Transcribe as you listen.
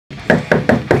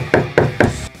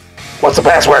What's the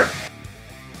password?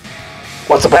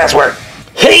 What's the password?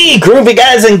 Hey, groovy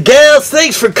guys and gals,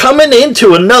 thanks for coming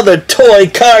into another toy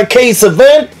car case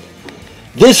event.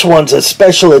 This one's a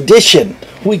special edition.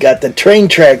 We got the train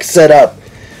track set up.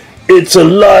 It's a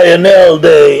Lionel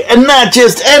Day, and not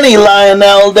just any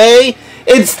Lionel Day.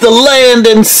 It's the Land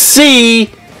and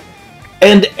Sea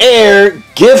and Air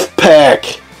Gift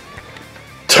Pack.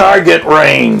 Target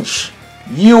range.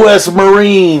 U.S.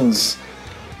 Marines.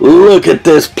 Look at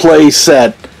this play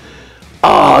set.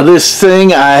 Oh, this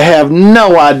thing, I have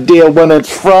no idea when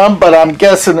it's from, but I'm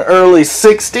guessing early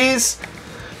 60s.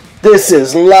 This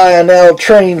is Lionel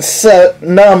Train Set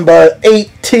number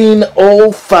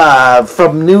 1805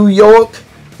 from New York,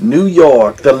 New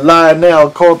York, the Lionel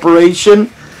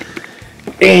Corporation.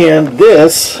 And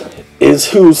this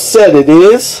is whose set it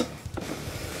is.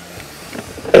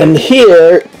 And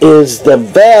here is the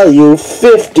value,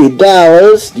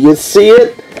 $50. Do you see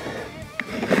it?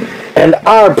 And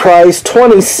our price,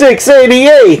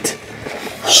 $26.88.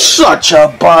 Such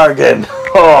a bargain.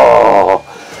 Oh,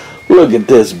 look at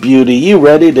this beauty. You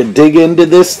ready to dig into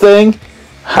this thing?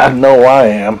 I know I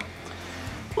am.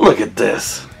 Look at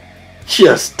this.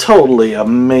 Just totally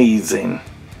amazing.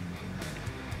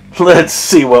 Let's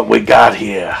see what we got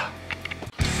here.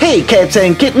 Hey cats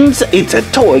and kittens, it's a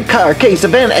toy car case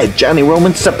event at Johnny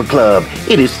Roman's Supper Club.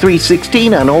 It is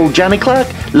 3:16 on Old Johnny Clock.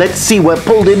 Let's see what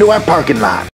pulled into our parking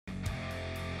lot.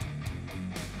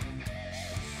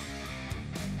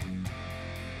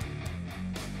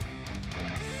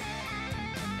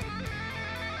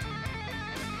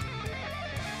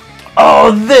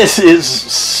 Oh, this is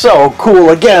so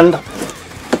cool. Again,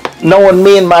 knowing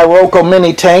me and my Roco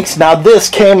mini tanks. Now this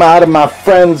came out of my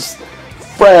friend's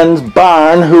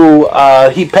barn, who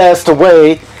he passed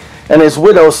away, and his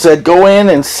widow said go in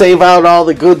and save out all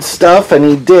the good stuff, and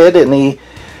he did, and he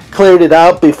cleared it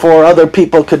out before other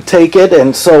people could take it,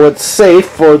 and so it's safe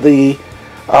for the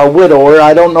widower.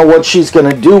 I don't know what she's going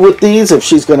to do with these, if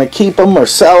she's going to keep them or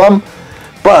sell them,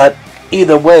 but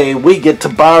either way we get to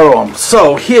borrow them.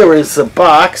 So here is the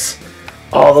box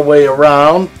all the way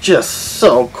around. Just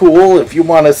so cool. If you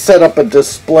want to set up a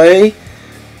display,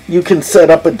 you can set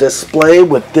up a display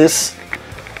with this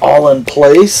all in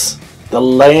place. The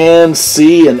Land,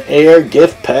 Sea, and Air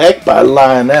Gift Pack by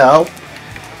Lionel.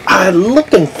 I'm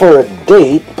looking for a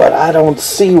date, but I don't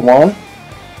see one.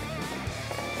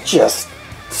 Just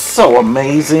so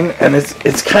amazing. And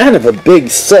it's kind of a big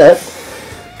set.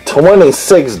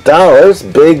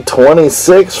 $26. Big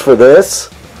 26 for this.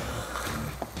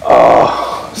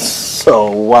 Oh,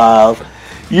 so wild.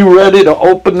 You ready to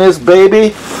open this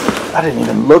baby? I didn't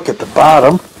even look at the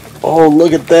bottom. Oh,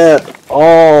 look at that.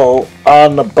 All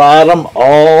on the bottom,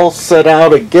 all set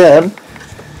out again.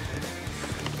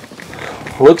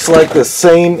 Looks like the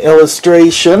same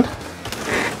illustration.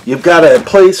 You've got a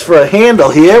place for a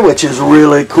handle here, which is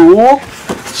really cool.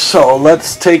 So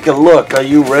let's take a look. Are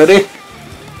you ready?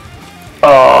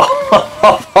 Oh,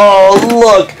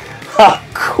 look how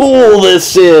cool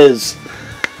this is.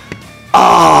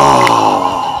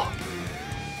 Oh,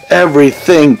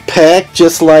 everything packed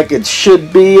just like it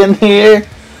should be in here.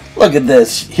 Look at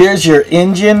this. Here's your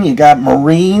engine. You got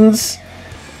Marines.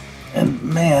 And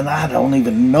man, I don't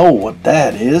even know what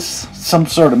that is. Some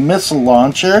sort of missile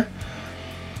launcher.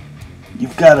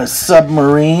 You've got a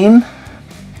submarine.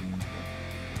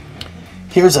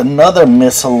 Here's another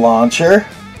missile launcher.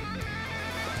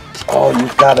 Oh,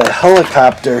 you've got a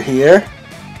helicopter here.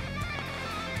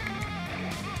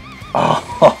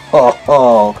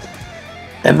 Oh,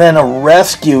 and then a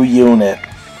rescue unit.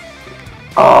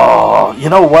 Oh, you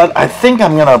know what? I think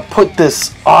I'm going to put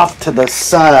this off to the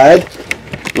side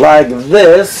like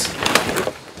this.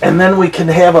 And then we can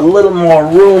have a little more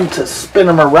room to spin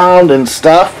them around and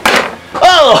stuff.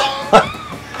 Oh,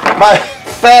 my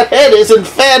fat head isn't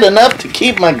fat enough to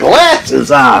keep my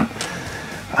glasses on.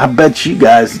 I bet you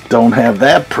guys don't have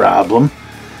that problem.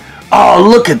 Oh,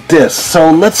 look at this.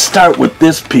 So let's start with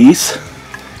this piece.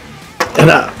 And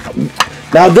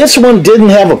now this one didn't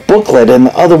have a booklet and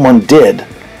the other one did.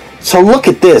 So look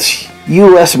at this.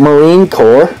 U.S. Marine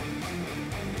Corps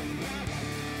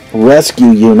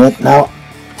Rescue Unit. Now,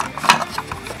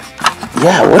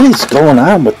 yeah, what is going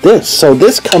on with this? So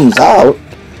this comes out.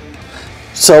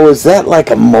 So is that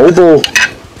like a mobile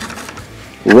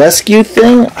rescue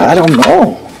thing? I don't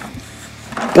know.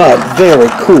 But very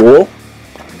cool.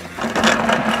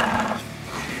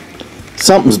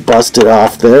 Something's busted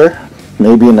off there.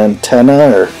 Maybe an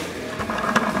antenna or...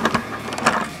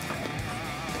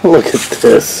 Look at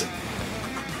this.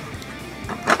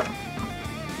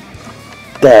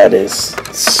 That is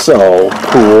so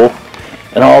cool.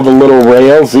 And all the little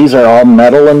rails, these are all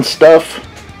metal and stuff.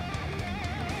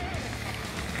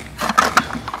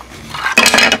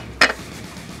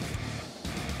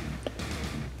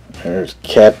 There's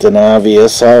Captain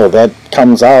Obvious. Oh, that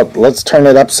comes out. Let's turn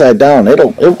it upside down. It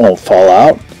won't fall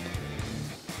out.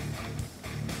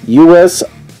 U.S.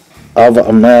 of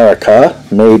America,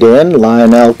 made in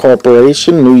Lionel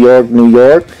Corporation, New York, New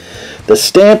York. The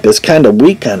stamp is kind of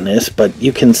weak on this, but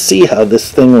you can see how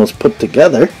this thing was put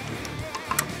together.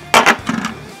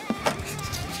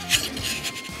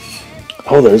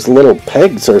 Oh, there's little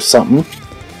pegs or something.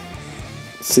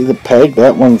 See the peg?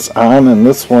 That one's on, and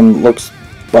this one looks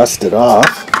busted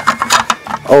off.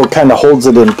 Oh, it kind of holds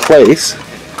it in place.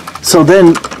 So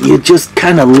then you just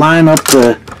kind of line up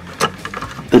the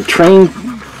train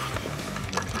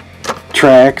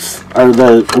tracks, or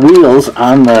the wheels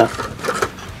on the,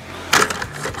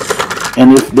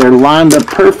 and if they're lined up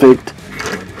perfect,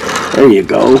 there you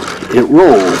go, it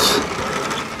rolls.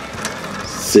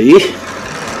 See?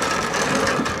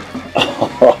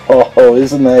 Oh,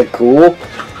 isn't that cool?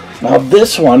 Now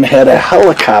this one had a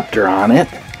helicopter on it.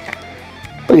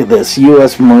 Look at this,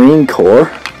 U.S. Marine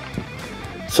Corps.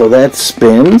 So that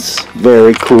spins,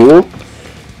 very cool.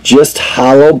 Just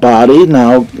hollow body.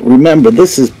 Now remember,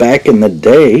 this is back in the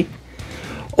day.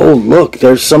 Oh look,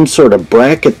 there's some sort of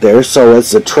bracket there, so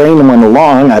as the train went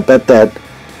along, I bet that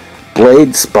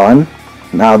blade spun.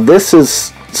 Now this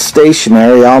is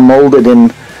stationary, all molded in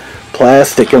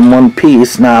plastic in one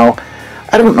piece. Now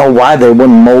I don't know why they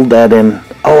wouldn't mold that in.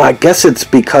 Oh, I guess it's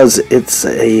because it's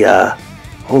a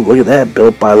oh, look at that,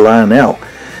 built by Lionel.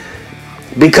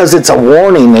 Because it's a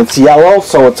warning. It's yellow,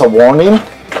 so it's a warning.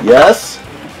 Yes.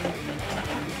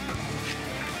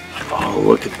 Oh,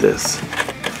 look at this.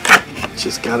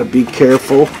 Just gotta be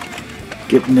careful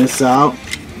getting this out.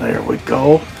 There we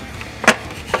go.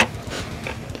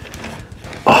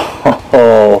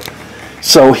 Oh,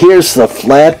 so here's the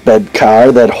flatbed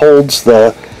car that holds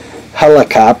the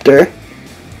helicopter.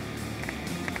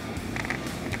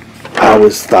 I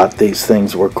always thought these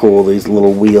things were cool, these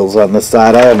little wheels on the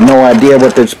side. I have no idea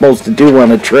what they're supposed to do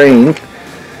on a train.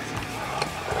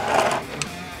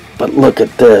 But look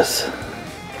at this.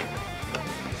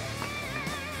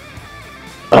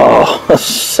 Oh,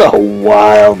 so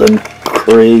wild and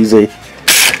crazy.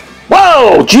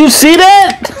 Whoa, did you see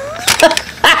that?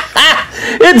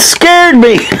 It scared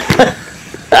me.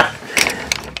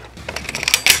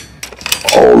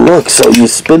 Oh, look, so you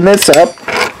spin this up.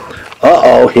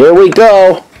 Uh-oh, here we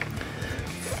go.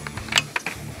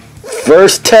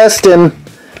 First test in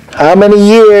how many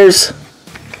years?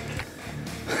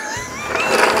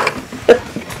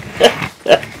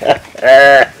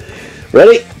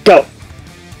 Ready? Go.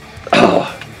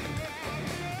 Oh.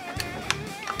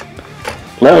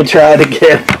 Let me try it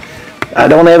again. I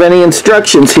don't have any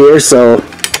instructions here, so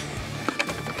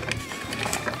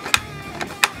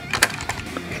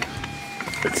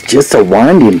it's just a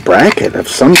winding bracket of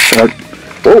some sort.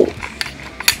 Whoa.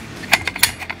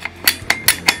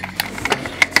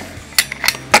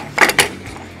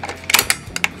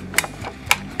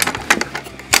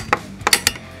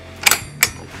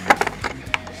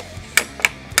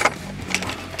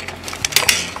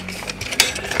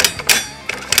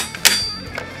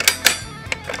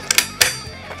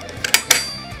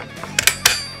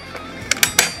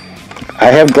 I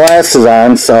have glasses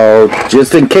on, so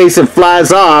just in case it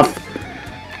flies off.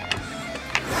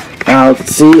 Now,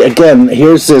 see, again,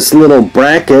 here's this little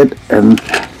bracket, and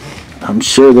I'm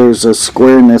sure there's a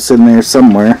squareness in there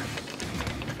somewhere.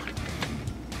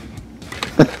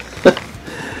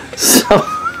 So,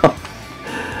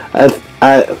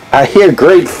 I hear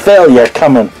great failure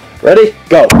coming. Ready?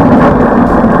 Go.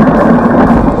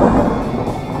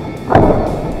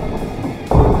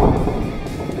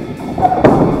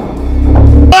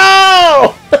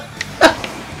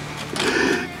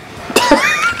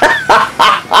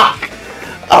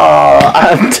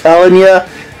 I'm telling you,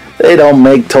 they don't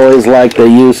make toys like they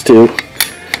used to.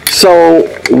 So,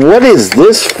 what is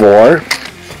this for?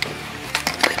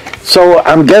 So,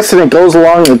 I'm guessing it goes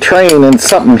along the train and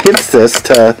something hits this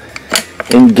to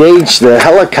engage the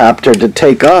helicopter to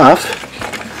take off.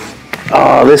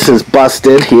 Oh, this is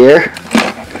busted here.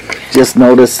 Just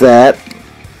notice that.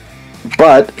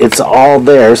 But it's all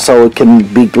there, so it can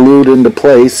be glued into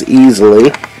place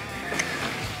easily.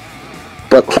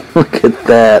 But look at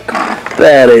that.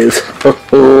 That is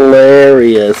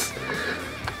hilarious.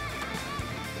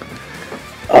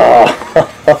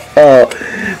 Oh,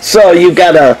 so you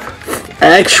got a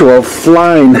actual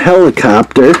flying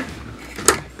helicopter.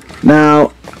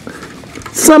 Now,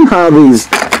 somehow these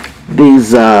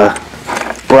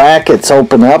brackets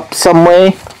open up some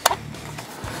way.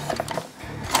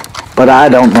 but I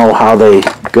don't know how they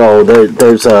go.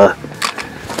 There's a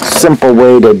simple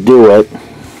way to do it,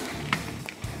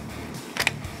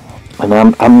 and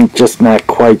I'm just not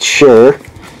quite sure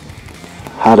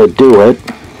how to do it,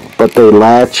 but they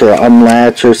latch or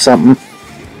unlatch or something.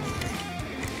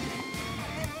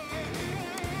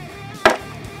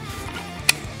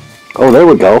 Oh, there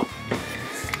we go.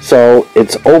 So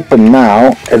it's open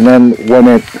now, and then when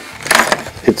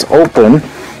it's open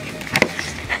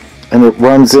and it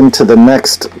runs into the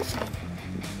next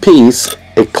piece,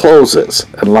 it closes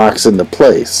and locks into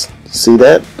place. See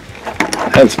that?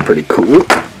 That's pretty cool.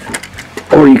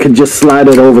 Or you can just slide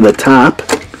it over the top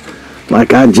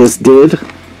like I just did.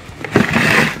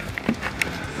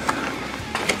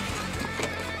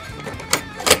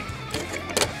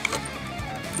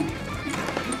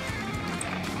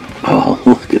 Oh,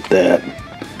 look at that.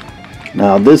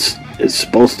 Now this is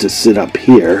supposed to sit up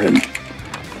here, and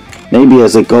maybe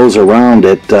as it goes around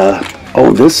it,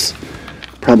 oh, this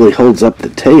probably holds up the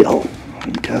tail,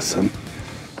 I'm guessing.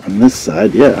 On this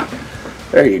side, yeah.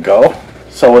 There you go.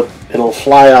 So it'll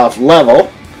fly off level.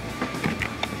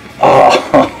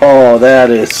 Oh, that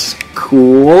is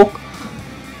cool.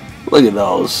 Look at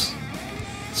those.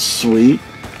 Sweet.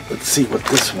 Let's see what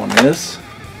this one is.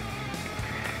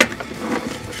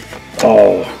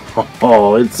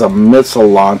 Oh, it's a missile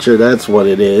launcher. That's what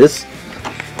it is.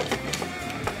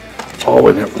 Oh,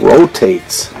 and it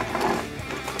rotates.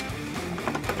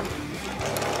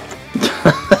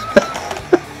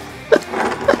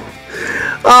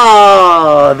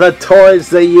 Oh, the toys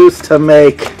they used to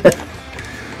make.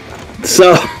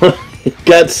 So, you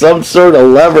got some sort of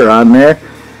lever on there.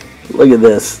 Look at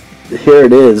this. Here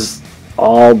it is,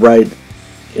 all right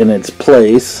in its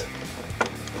place.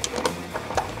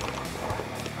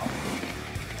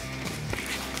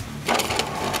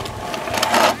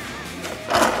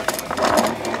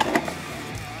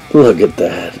 Look at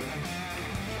that.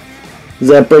 Does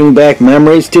that bring back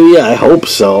memories to you? I hope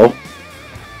so.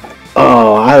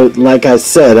 Oh, like I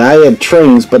said, I had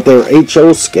trains, but they're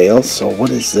HO scale, so what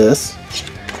is this?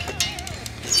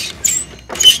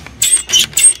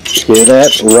 Hear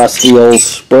that? Rusty old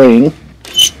spring.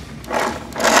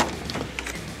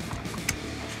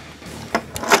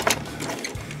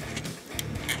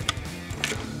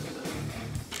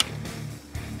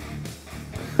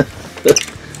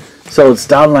 So it's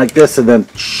down like this, and then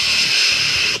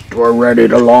we're ready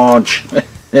to launch.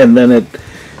 And then it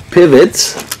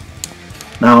pivots.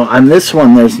 Now on this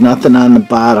one, there's nothing on the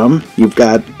bottom. You've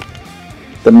got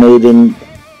the Made in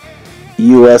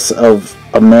US of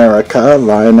America,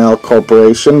 Lionel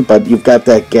Corporation, but you've got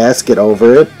that gasket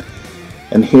over it.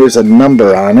 And here's a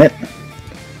number on it.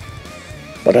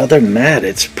 But other than that,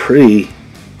 it's pretty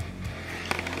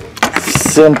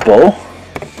simple.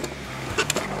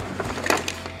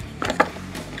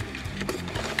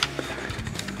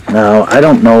 Now, I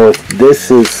don't know if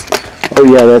this is... Oh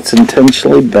yeah, that's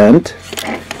intentionally bent.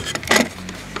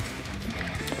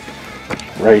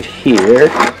 Right here.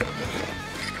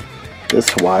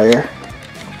 This wire.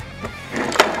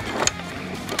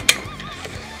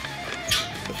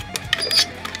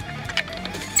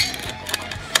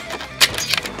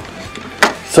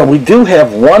 So we do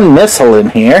have one missile in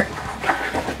here.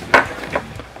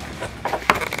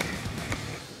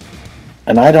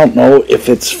 And I don't know if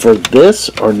it's for this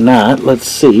or not. Let's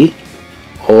see.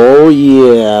 Oh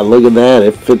yeah, look at that.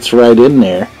 It fits right in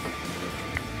there.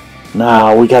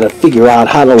 Now we got to figure out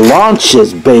how to launch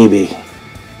this baby.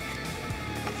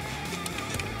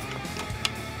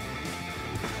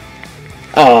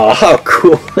 Oh, how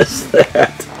cool is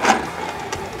that?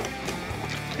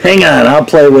 Hang on, I'll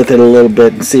play with it a little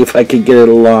bit and see if I can get it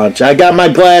to launch. I got my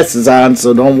glasses on,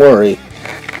 so don't worry.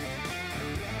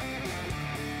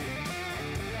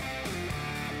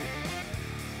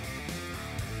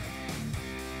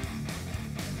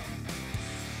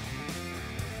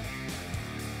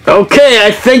 Okay,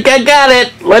 I think I got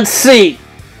it. Let's see.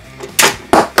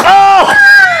 Oh!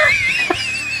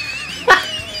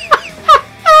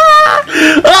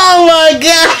 Oh my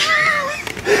gosh!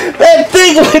 That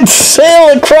thing went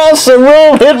sail across the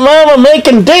room, hit Mama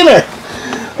making dinner.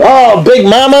 Oh, Big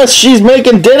Mama, she's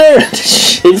making dinner.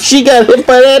 If she got hit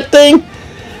by that thing.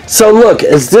 So look,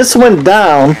 as this went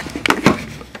down,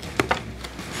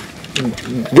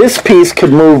 this piece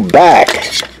could move back.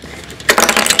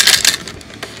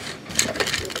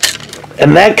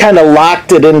 And that kind of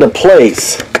locked it into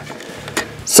place.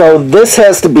 So this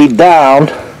has to be down,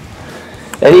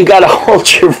 and you got to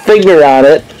hold your finger on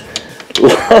it.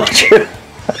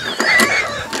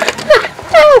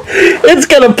 It's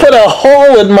going to put a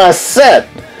hole in my set.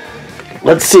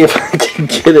 Let's see if I can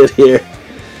get it here.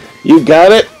 You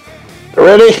got it?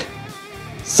 Ready?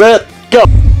 set, go.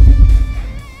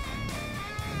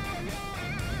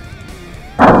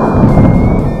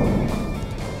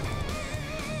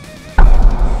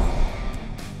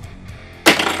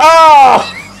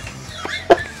 Oh!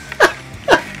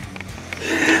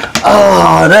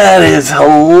 Oh, that is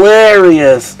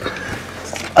hilarious.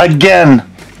 Again,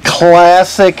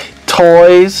 classic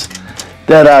toys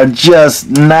that are just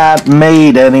not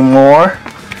made anymore.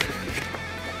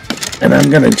 And I'm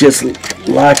going to just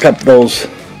lock up those.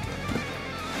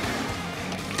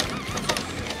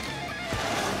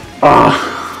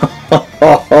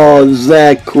 Oh, is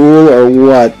that cool or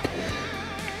what?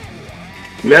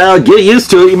 Well, get used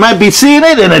to it. You might be seeing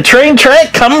it in a train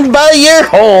track coming by your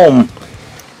home.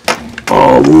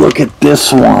 Oh, look at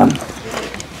this one.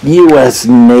 U.S.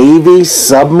 Navy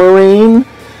Submarine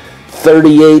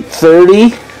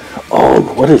 3830. Oh,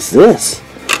 what is this?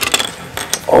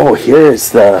 Oh,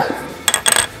 here's the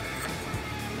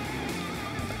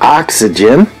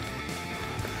oxygen.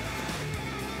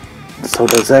 So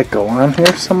does that go on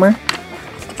here somewhere?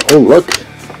 Oh, look.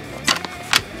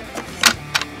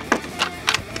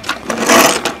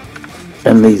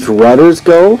 And these rudders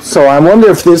go. So I wonder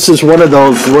if this is one of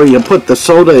those where you put the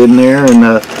soda in there and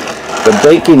the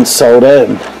baking soda.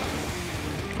 And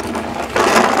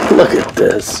look at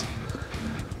this.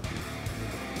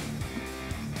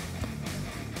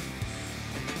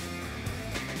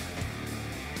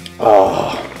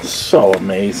 Oh, so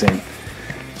amazing.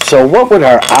 So what would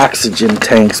our oxygen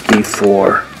tanks be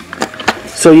for?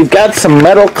 So you've got some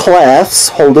metal clasps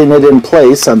holding it in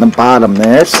place on the bottom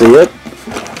there. See it?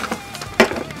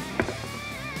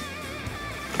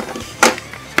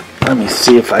 Let me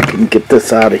see if I can get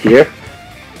this out of here.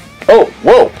 Oh,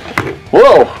 whoa,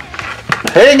 whoa.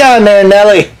 Hang on there,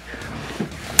 Nelly.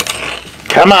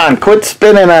 Come on, quit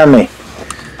spinning on me.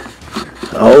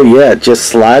 Oh yeah, just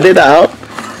slide it out.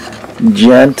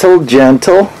 Gentle,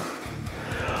 gentle.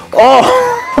 Oh!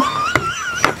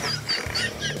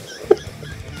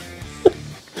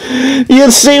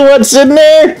 You see what's in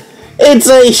there? It's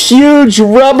a huge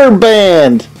rubber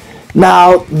band.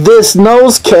 Now, this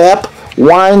nose cap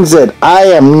winds it. I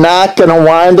am not going to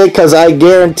wind it because I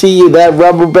guarantee you that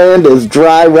rubber band is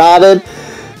dry rotted,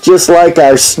 just like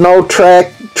our snow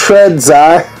track treads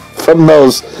are from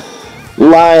those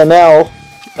Lionel,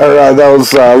 or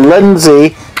those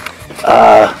Lindsay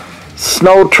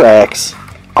snow tracks.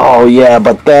 Oh yeah,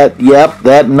 but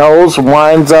that nose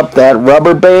winds up that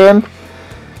rubber band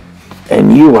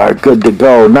and you are good to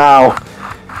go. Now,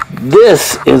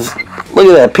 this is, look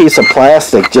at that piece of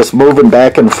plastic just moving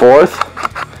back and forth.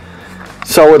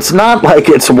 So it's not like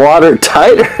it's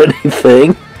watertight or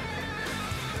anything.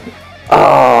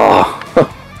 Oh,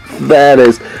 that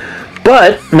is,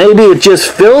 but maybe it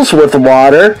just fills with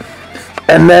water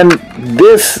and then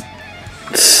this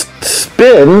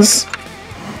spins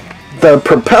the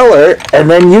propeller and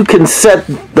then you can set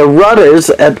the rudders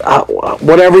at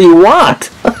whatever you want.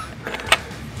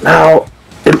 Now,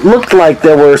 it looked like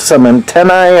there were some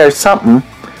antennae or something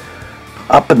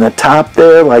up in the top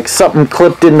there, like something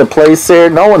clipped into place there.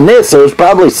 Knowing this, there was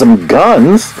probably some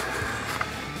guns.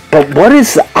 But what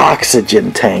is the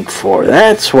oxygen tank for?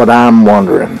 That's what I'm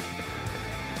wondering.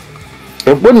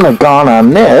 It wouldn't have gone on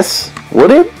this,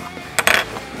 would it?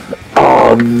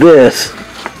 Oh, this.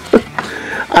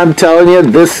 I'm telling you,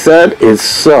 this set is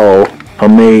so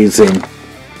amazing.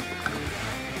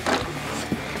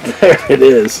 There it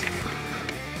is.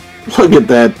 Look at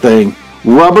that thing.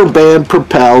 Rubber band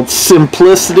propelled,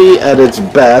 simplicity at its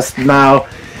best. Now,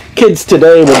 kids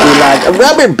today would be like, a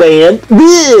rubber band?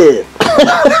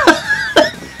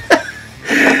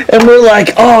 And we're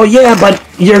like, oh yeah, but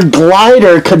your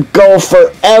glider could go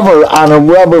forever on a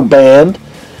rubber band,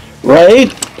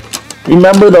 right?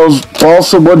 Remember those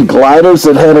balsa wood gliders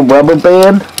that had a rubber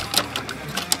band?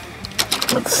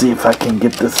 Let's see if I can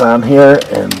get this on here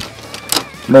and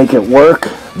make it work.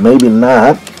 Maybe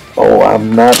not. Oh,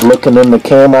 I'm not looking in the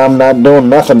camera. I'm not doing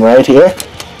nothing right here.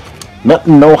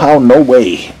 Nothing, no how, no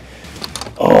way.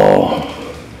 Oh,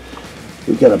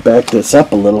 we gotta back this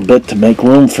up a little bit to make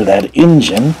room for that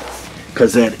engine,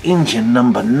 because that engine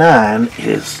number 9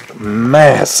 is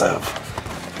massive.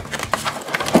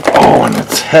 Oh, and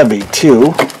it's heavy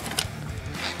too.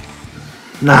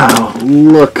 Now,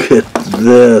 look at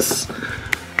this.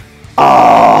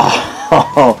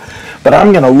 Oh, but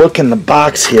I'm going to look in the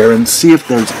box here and see if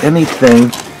there's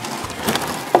anything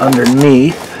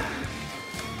underneath.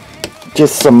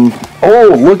 Just some,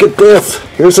 oh, look at this.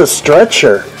 Here's a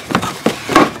stretcher.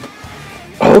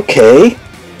 Okay.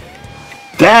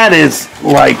 That is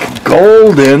like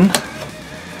golden.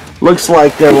 Looks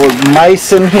like there were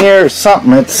mice in here or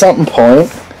something at some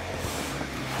point.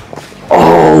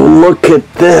 Oh, look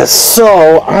at this.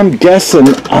 So, I'm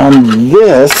guessing on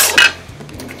this,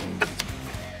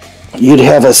 you'd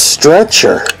have a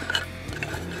stretcher.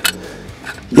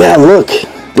 Yeah, look.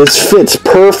 This fits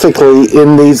perfectly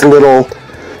in these little...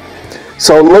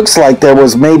 So it looks like there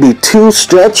was maybe 2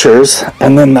 stretchers,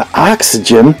 and then the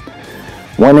oxygen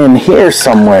went in here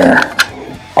somewhere.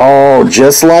 Oh,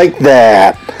 just like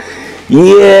that.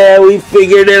 Yeah, we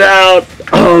figured it out.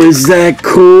 Oh, is that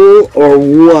cool or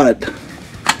what?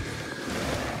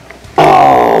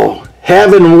 Oh,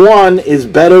 having one is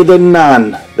better than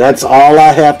none. That's all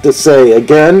I have to say.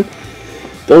 Again,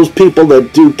 those people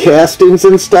that do castings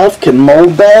and stuff can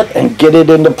mold that and get it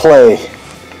into play.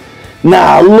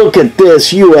 Now, look at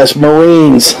this, U.S.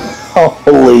 Marines.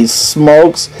 Holy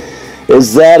smokes.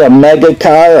 Is that a mega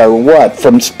car or what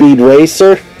from Speed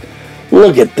Racer?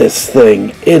 Look at this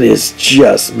thing. It is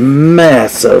just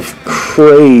massive,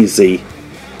 crazy,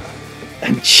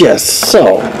 and just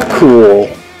so cool.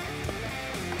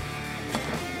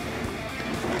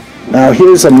 Now,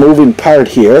 here's a moving part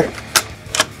here.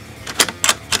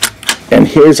 And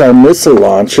here's our missile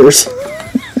launchers.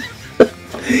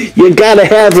 You gotta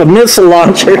have a missile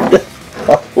launcher.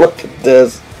 Oh, look at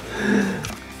this.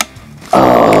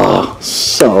 Oh,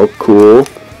 so cool.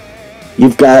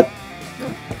 You've got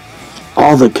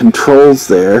all the controls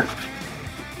there.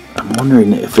 I'm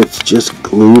wondering if it's just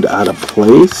glued out of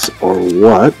place or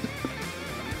what.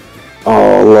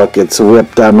 Oh, look, it's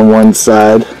ripped on one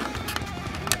side.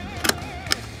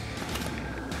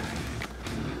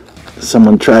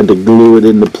 Someone tried to glue it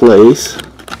into place.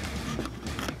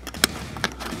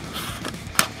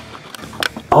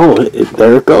 Oh,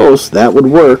 there it goes. That would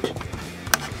work.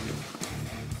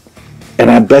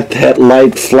 And I bet that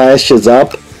light flashes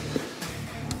up.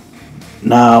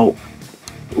 Now,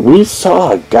 we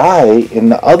saw a guy in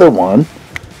the other one,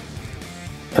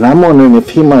 and I'm wondering if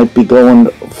he might be going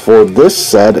for this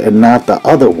set and not the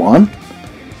other one.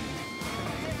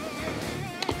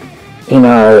 In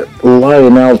our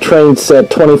Lionel Train Set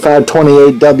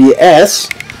 2528WS.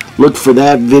 Look for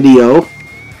that video.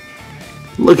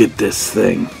 Look at this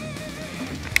thing.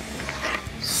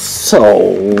 So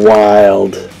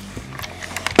wild.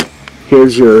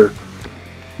 Here's your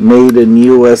Made in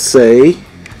USA.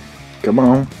 Come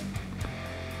on.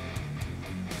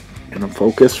 Gonna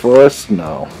focus for us?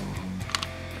 No.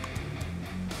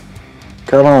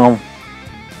 Come on.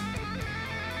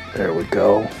 There we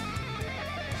go.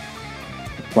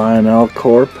 Lionel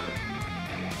Corp.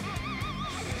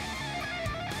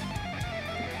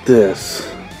 This.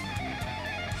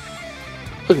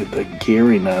 Look at the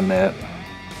gearing on that.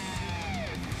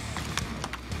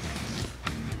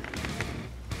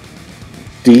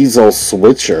 Diesel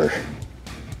switcher.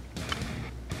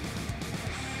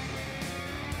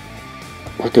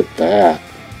 Look at that.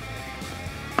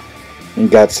 And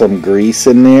got some grease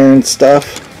in there and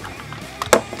stuff.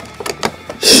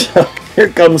 Here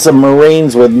comes some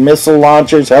Marines with missile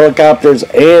launchers, helicopters,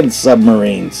 and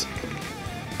submarines.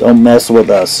 Don't mess with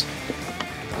us.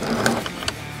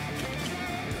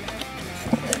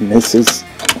 And this is...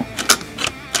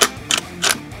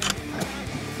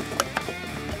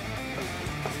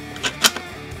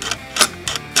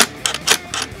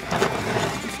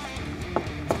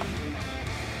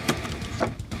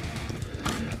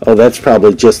 Oh, that's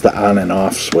probably just the on and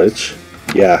off switch.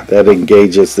 Yeah, that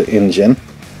engages the engine.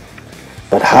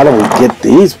 But how do we get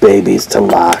these babies to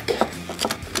lock?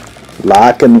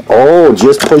 Lock and... Oh,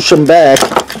 just push them back.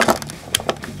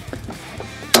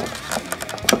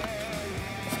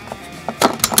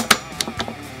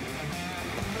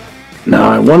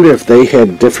 Now, I wonder if they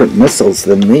had different missiles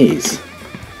than these.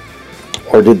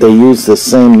 Or did they use the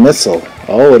same missile?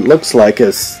 Oh, it looks like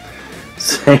a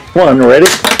same one. Ready?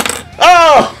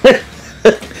 Oh!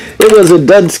 It was a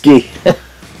Dunsky.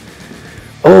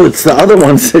 Oh, it's the other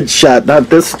ones that shot,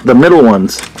 not this, the middle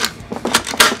ones.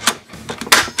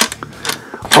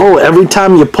 Oh, every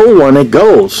time you pull one, it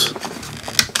goes.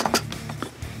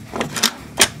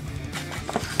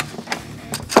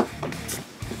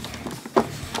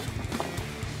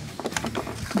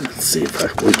 Let's see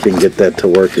if we can get that to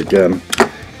work again.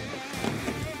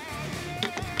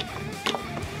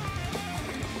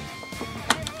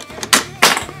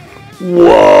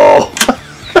 Whoa!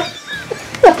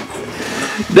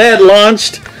 That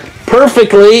launched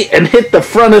perfectly and hit the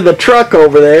front of the truck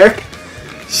over there.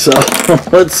 So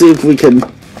let's see if we can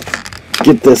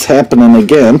get this happening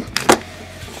again.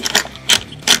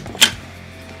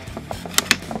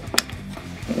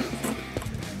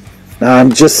 Now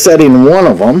I'm just setting one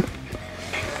of them.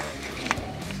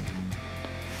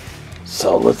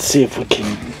 So let's see if we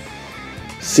can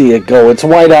see it go. It's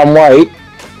white on white.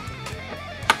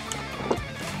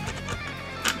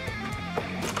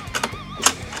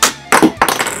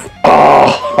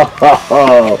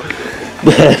 Oh,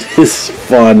 that is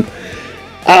fun.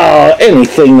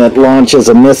 Anything that launches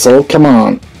a missile, come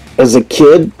on. As a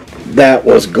kid, that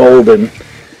was golden.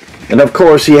 And of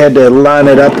course, you had to line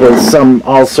it up with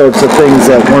all sorts of things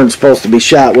that weren't supposed to be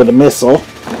shot with a missile.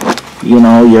 You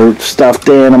know, your stuffed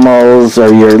animals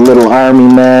or your little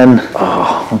army men.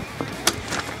 Oh,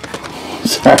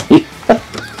 sorry.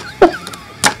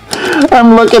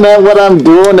 I'm looking at what I'm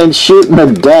doing and shooting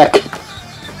a deck.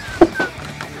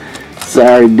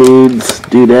 Sorry,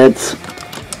 dudettes.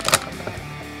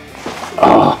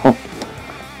 Oh,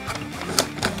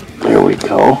 there we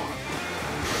go.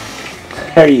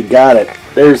 There you got it.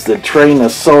 There's the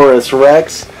Trainosaurus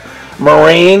Rex.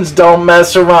 Marines, don't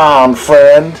mess around,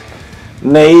 friend.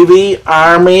 Navy,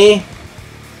 Army,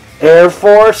 Air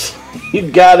Force, you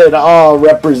got it all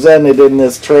represented in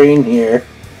this train here.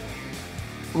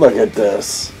 Look at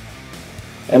this.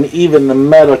 And even the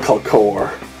medical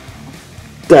corps.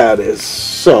 That is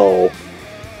so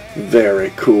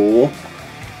very cool.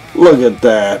 Look at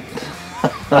that.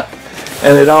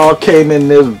 And it all came in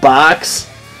this box.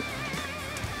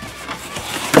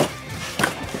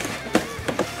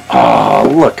 Oh,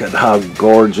 look at how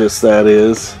gorgeous that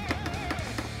is.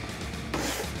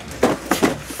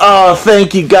 Oh,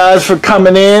 thank you guys for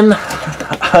coming in.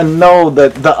 I know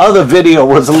that the other video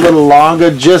was a little longer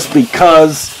just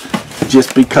because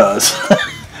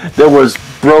there was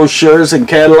brochures and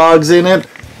catalogs in it,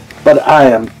 but I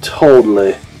am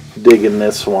totally digging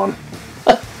this one.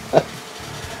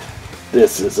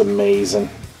 This is amazing.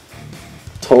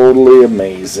 Totally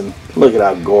amazing. Look at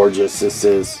how gorgeous this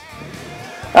is.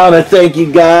 I want to thank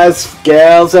you guys,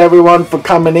 gals, everyone for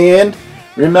coming in.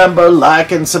 Remember,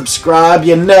 like and subscribe.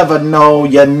 You never know.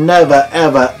 You never,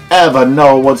 ever, ever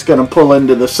know what's going to pull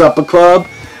into the supper club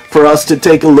for us to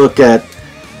take a look at.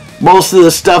 Most of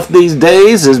the stuff these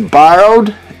days is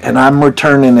borrowed, and I'm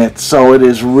returning it. So it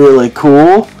is really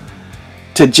cool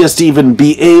to just even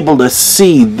be able to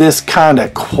see this kind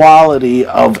of quality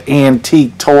of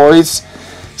antique toys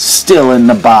still in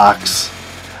the box.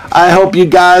 I hope you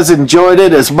guys enjoyed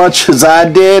it as much as I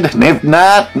did, and if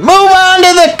not, move on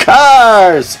to the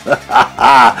cars!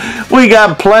 We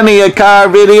got plenty of car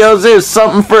videos. There's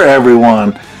something for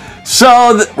everyone.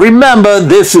 So remember,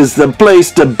 this is the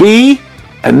place to be,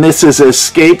 and this is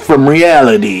escape from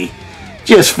reality.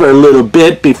 Just for a little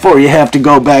bit before you have to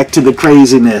go back to the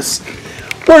craziness.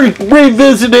 We're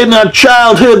revisiting our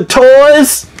childhood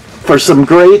toys for some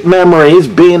great memories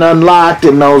being unlocked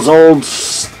in those old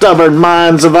stubborn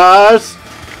minds of ours.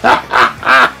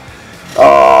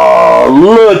 Oh,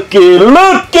 looky,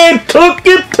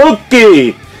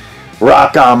 tookie.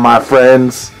 Rock on, my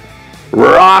friends.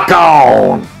 Rock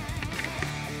on.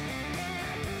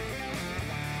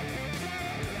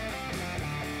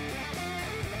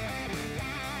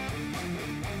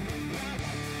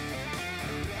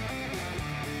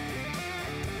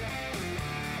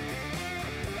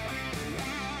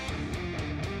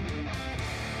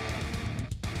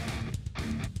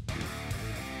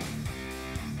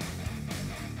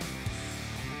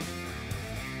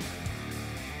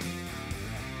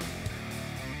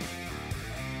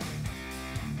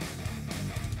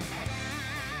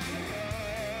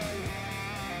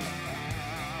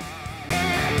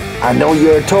 I know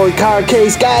you're a toy car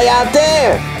case guy out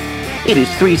there. It is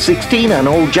 3:16 on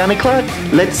Old Johnny Clark.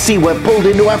 Let's see what pulled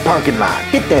into our parking lot.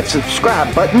 Hit that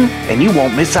subscribe button and you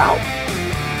won't miss out.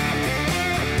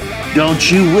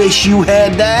 Don't you wish you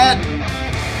had that?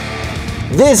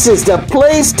 This is the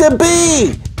place to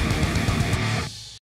be.